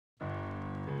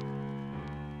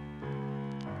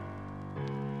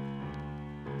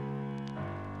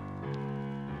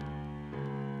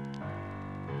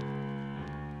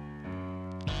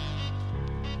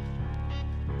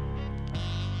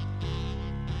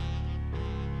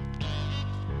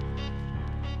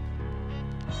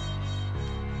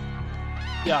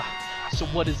Yeah, so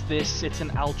what is this? It's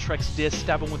an Alltrex diss,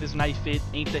 stabbing with his knife, it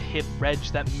ain't the hit reg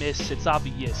that miss, it's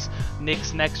obvious.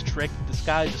 Nick's next trick,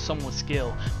 disguised as someone with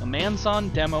skill. The man's on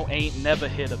demo ain't never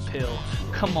hit a pill.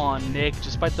 Come on Nick,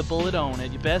 just bite the bullet, own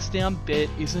it. Your best damn bit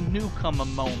is a newcomer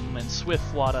moment.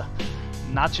 Swiftwater,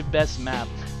 not your best map.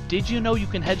 Did you know you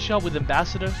can headshot with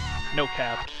Ambassador? No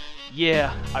cap.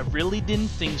 Yeah, I really didn't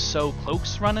think so.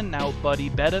 Cloaks running out, buddy.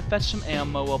 Better fetch some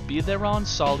ammo. I'll be there on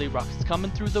Solly. Rockets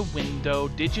coming through the window.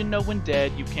 Did you know when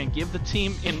dead you can't give the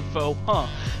team info? Huh.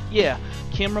 Yeah,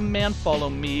 cameraman follow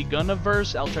me. Gonna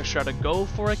verse. Alltrex try to go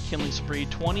for a killing spree.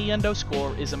 20 endo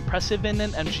score is impressive in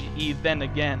an MGE. Then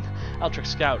again, Alltrex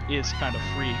scout is kinda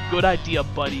free. Good idea,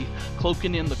 buddy.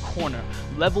 Cloakin in the corner.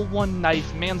 Level 1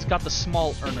 knife. Man's got the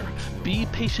small earner. Be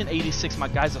patient 86. My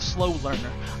guy's a slow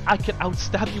learner. I can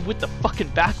outstab you with the fucking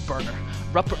backburner.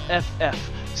 Rupper FF.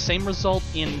 Same result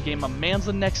in game. A man's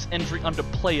the next entry under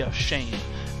player shame.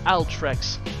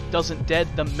 Alltrex doesn't dead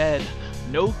the med.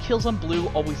 No kills on blue,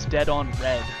 always dead on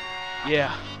red.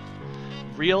 Yeah.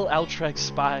 Real Alltrex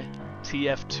spy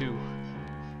TF2.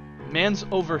 Man's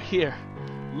over here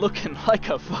looking like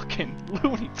a fucking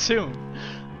Looney Tune.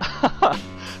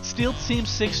 Steel Team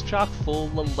 6 chock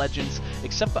full of legends,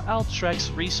 except for Alltrex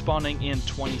respawning in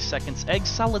 20 seconds. Egg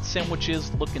salad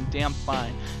sandwiches looking damn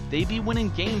fine. They be winning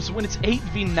games when it's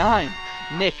 8v9.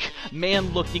 Nick,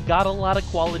 man, look, you got a lot of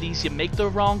qualities. You make the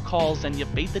wrong calls and you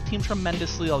bait the team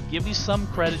tremendously. I'll give you some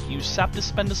credit. You sap to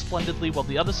spend it splendidly while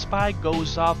the other spy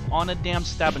goes off on a damn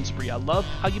stabbing spree. I love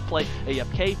how you play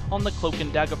AFK on the cloak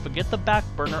and dagger. Forget the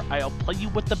backburner. I'll play you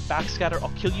with the backscatter. I'll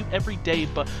kill you every day,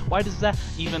 but why does that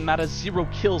even matter? 0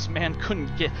 kills, man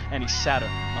couldn't get any sadder.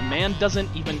 A man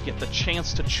doesn't even get the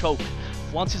chance to choke.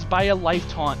 Flaunts his by a life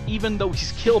taunt, even though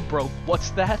he's kill broke.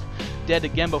 What's that? Dead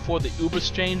again before the Uber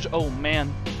exchange? Oh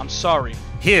man, I'm sorry.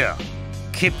 Here,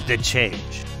 keep the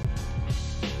change.